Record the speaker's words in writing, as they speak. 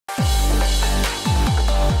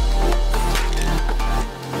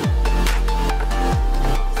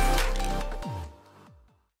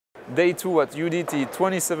Day 2 at UDT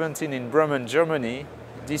 2017 in Bremen, Germany.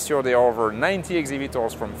 This year there are over 90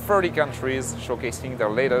 exhibitors from 30 countries showcasing their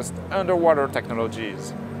latest underwater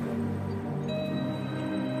technologies.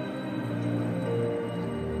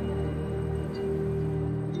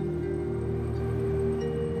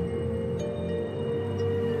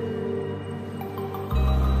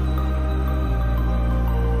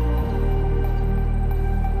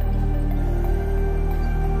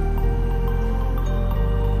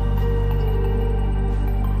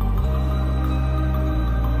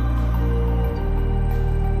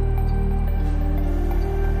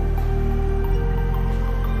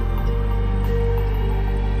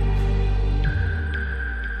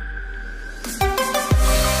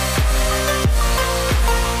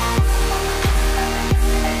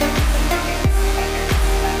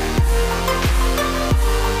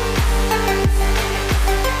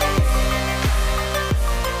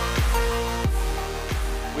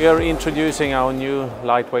 We are introducing our new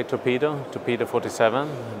lightweight torpedo, Torpedo 47,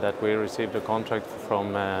 that we received a contract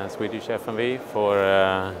from Swedish FMV for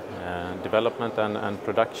development and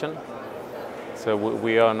production. So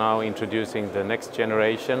we are now introducing the next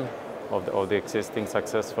generation of the existing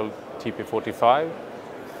successful TP45.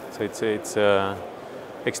 So it's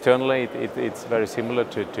externally it's very similar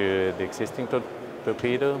to the existing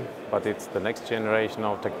torpedo, but it's the next generation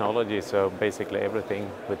of technology. So basically everything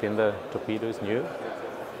within the torpedo is new.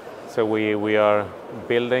 So we are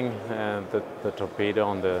building the torpedo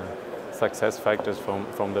on the success factors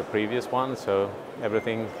from the previous one. So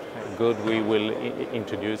everything good we will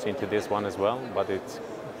introduce into this one as well, but it's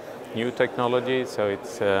new technology. So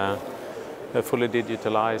it's a fully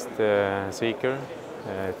digitalized seeker.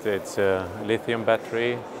 It's a lithium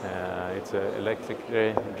battery. It's an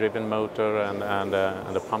electrically driven motor and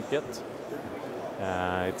a pump jet.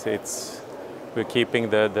 We're keeping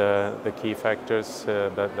the key factors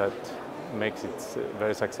that makes it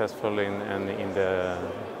very successful in the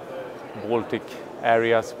Baltic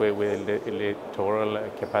areas with littoral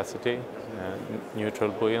capacity,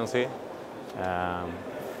 neutral buoyancy.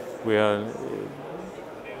 We are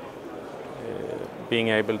being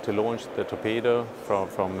able to launch the torpedo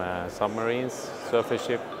from submarines, surface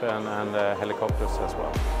ship and helicopters as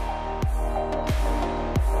well.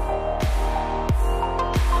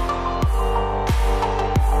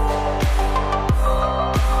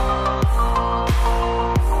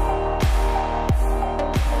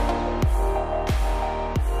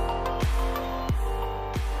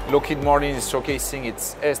 Lockheed Martin is showcasing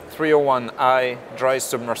its S301i dry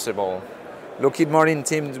submersible. Lockheed Martin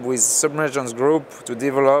teamed with Submergence Group to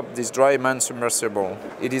develop this dry manned submersible.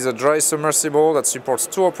 It is a dry submersible that supports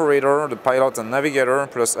 2 operators, the pilot and navigator,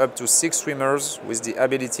 plus up to 6 swimmers with the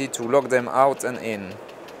ability to lock them out and in.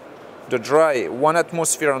 The dry 1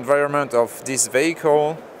 atmosphere environment of this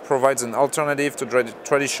vehicle provides an alternative to the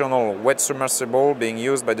traditional wet submersible being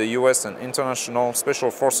used by the US and international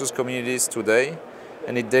special forces communities today,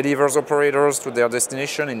 and it delivers operators to their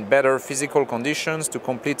destination in better physical conditions to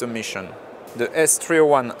complete a mission. The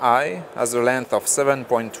S301i has a length of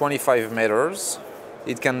 7.25 meters.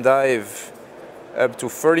 It can dive up to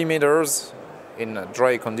 30 meters in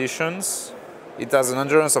dry conditions. It has an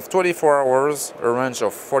endurance of 24 hours, a range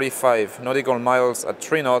of 45 nautical miles at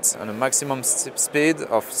 3 knots and a maximum speed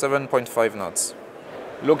of 7.5 knots.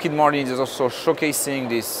 Lockheed Martin is also showcasing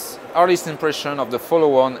this earliest impression of the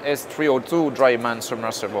follow-on S302 dry manned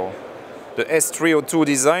submersible. The S302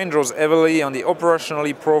 design draws heavily on the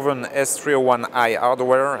operationally proven S301i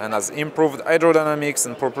hardware and has improved hydrodynamics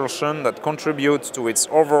and propulsion that contribute to its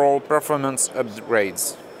overall performance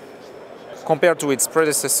upgrades. Compared to its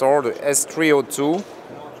predecessor, the S302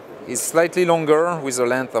 is slightly longer with a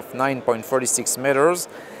length of 9.46 meters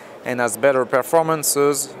and has better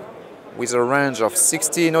performances with a range of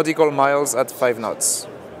 60 nautical miles at 5 knots.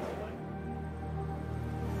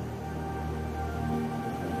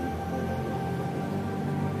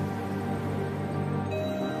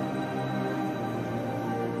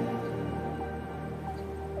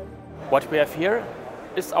 What we have here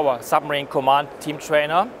is our submarine command team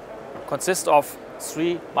trainer. Consists of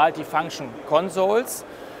 3 multifunction consoles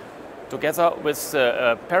together with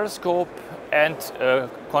a periscope and a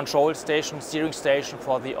control station, steering station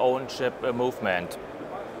for the own ship movement.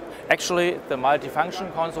 Actually, the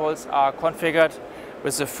multifunction consoles are configured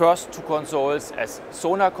with the first 2 consoles as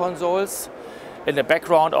sonar consoles. In the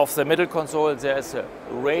background of the middle console there is a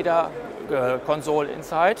radar console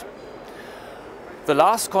inside. The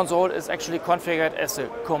last console is actually configured as a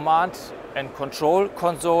command and control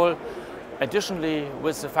console, additionally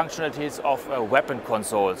with the functionalities of a weapon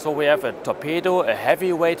console. So we have a torpedo, a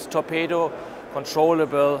heavyweight torpedo,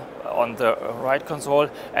 controllable on the right console,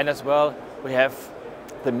 and as well we have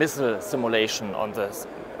the missile simulation on the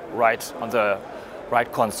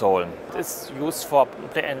right console. It's used for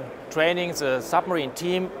training the submarine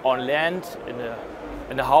team on land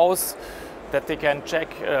in a house, that they can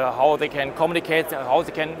check how they can communicate, how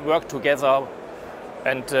they can work together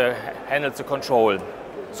and handle the control.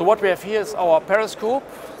 So what we have here is our periscope.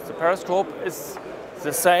 The periscope is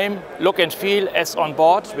the same look and feel as on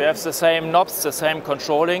board. We have the same knobs, the same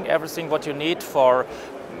controlling, everything what you need for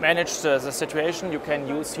manage the situation. You can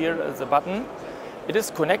use here the button. It is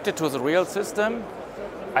connected to the real system.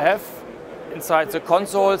 I have inside the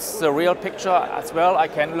consoles the real picture as well. I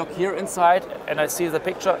can look here inside and I see the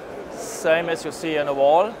picture same as you see on the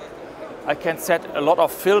wall. I can set a lot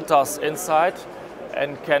of filters inside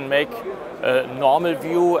and can make a normal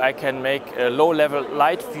view. I can make a low-level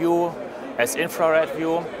light view as infrared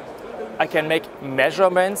view. I can make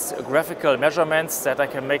measurements, graphical measurements, that I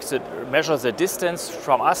can measure the distance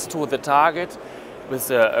from us to the target with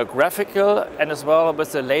a graphical and as well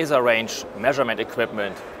with the laser range measurement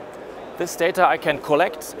equipment. This data I can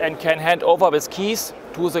collect and can hand over with keys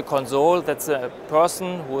to the console. That's the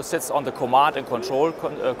person who sits on the command and control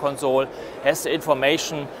console has the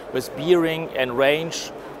information with bearing and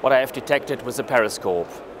range what I have detected with the periscope.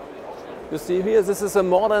 You see here, this is a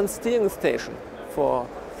modern steering station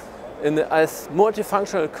as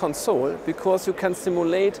multifunctional console, because you can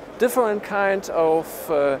simulate different kinds of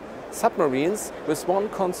submarines with one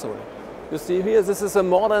console. You see here, this is a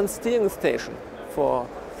modern steering station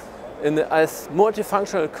as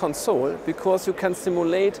multifunctional console, because you can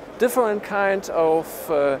simulate different kinds of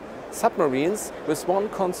submarines with one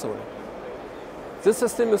console. This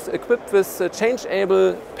system is equipped with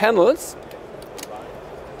changeable panels.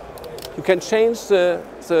 You can change the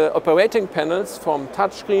operating panels from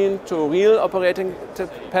touchscreen to real operating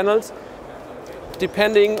panels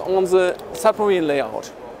depending on the submarine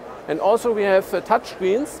layout. And also we have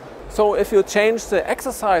touchscreens, so if you change the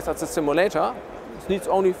exercise at the simulator, it needs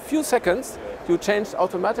only a few seconds, you change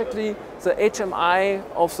automatically the HMI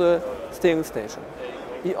of the steering station.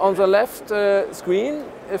 On the left screen,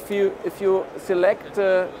 if you select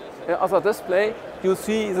other display, you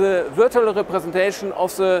see the virtual representation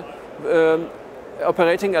of the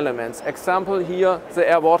operating elements. Example here, the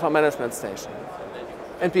air water management station.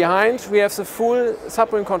 And behind we have the full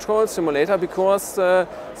submarine control simulator, because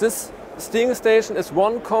this steering station is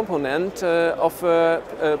one component of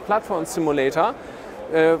a platform simulator.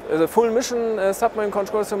 The full mission submarine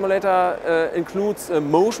control simulator includes a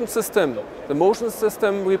motion system. The motion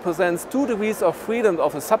system represents 2 degrees of freedom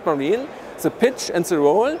of a submarine, the pitch and the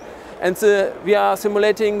roll, and we are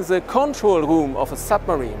simulating the control room of a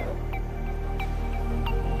submarine.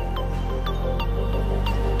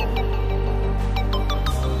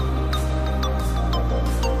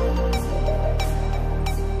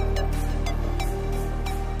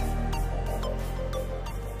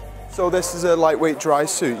 So this is a lightweight dry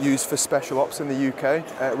suit used for special ops in the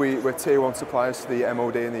UK. We're tier 1 suppliers to the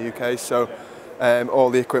MOD in the UK, so all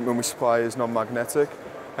the equipment we supply is non-magnetic.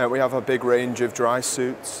 We have a big range of dry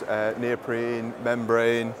suits, neoprene,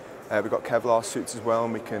 membrane, we've got Kevlar suits as well,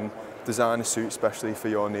 and we can design a suit especially for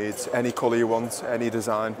your needs, any colour you want, any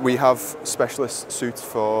design. We have specialist suits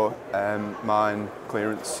for mine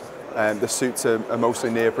clearance. The suits are mostly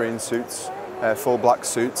neoprene suits, full black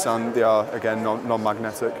suits, and they are again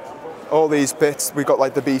non-magnetic. All these bits, we've got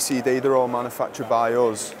like the BCD, they're all manufactured by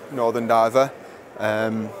us, Northern Diver,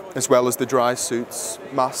 as well as the dry suits,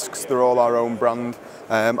 masks, they're all our own brand,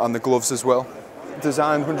 and the gloves as well.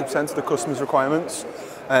 Designed 100% to the customer's requirements.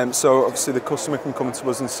 So obviously the customer can come to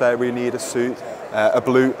us and say we need a suit, a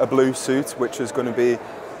blue suit, which is going to be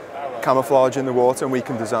camouflage in the water, and we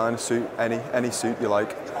can design a suit, any suit you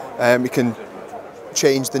like. We can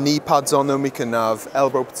change the knee pads on them, we can have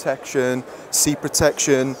elbow protection, seat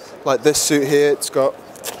protection. Like this suit here, it's got,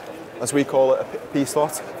 as we call it, a pee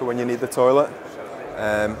slot for when you need the toilet.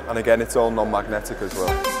 And again, it's all non-magnetic as well.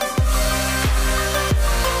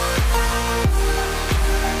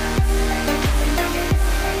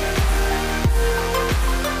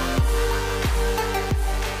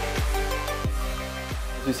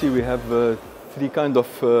 You see, we have 3 kinds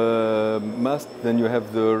of mast. Then you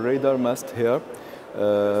have the radar mast here,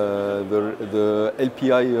 the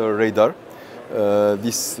LPI radar,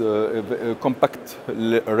 this compact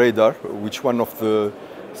radar, which one of the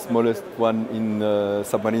smallest one in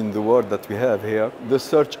submarine in the world that we have here. The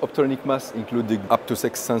search optronic mast including up to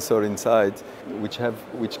 6 sensors inside,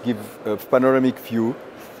 which give a panoramic view,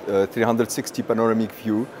 360 panoramic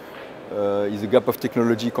view. Is a gap of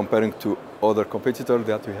technology comparing to other competitors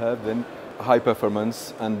that we have. Then high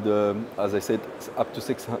performance, and as I said, up to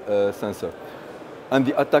 6 sensors. And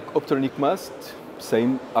the attack optronic mast,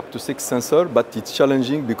 same, up to 6 sensors, but it's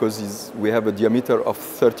challenging because we have a diameter of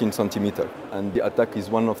 13 centimeters. And the attack is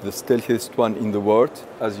one of the stealthiest one in the world.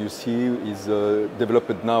 As you see, is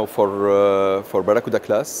developed now for Barracuda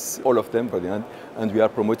class, all of them for the end, and we are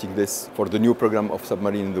promoting this for the new program of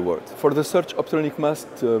submarine in the world. For the search optronic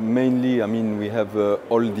mast, mainly, I mean, we have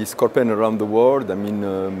all the Scorpion around the world. I mean,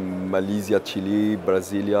 Malaysia, Chile,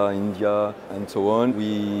 Brasilia, India, and so on.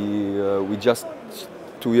 We just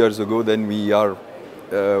 2 years ago, then we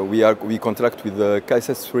contract with the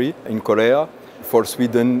KSS-3 in Korea, for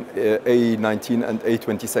Sweden A19 and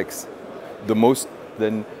A26, the most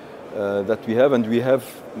then that we have, and we have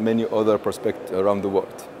many other prospects around the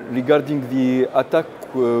world. Regarding the attack,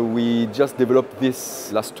 we just developed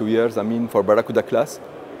this last 2 years, I mean, for Barracuda class,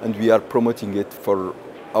 and we are promoting it for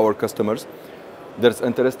our customers. There's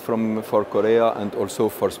interest for Korea and also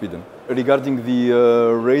for Sweden. Regarding the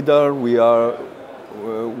radar, we are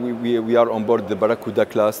on board the Barracuda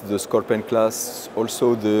class, the Scorpion class,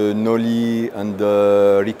 also the Noli and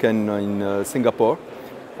the Riken in Singapore,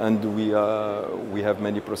 and we have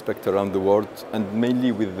many prospects around the world, and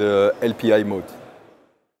mainly with the LPI mode.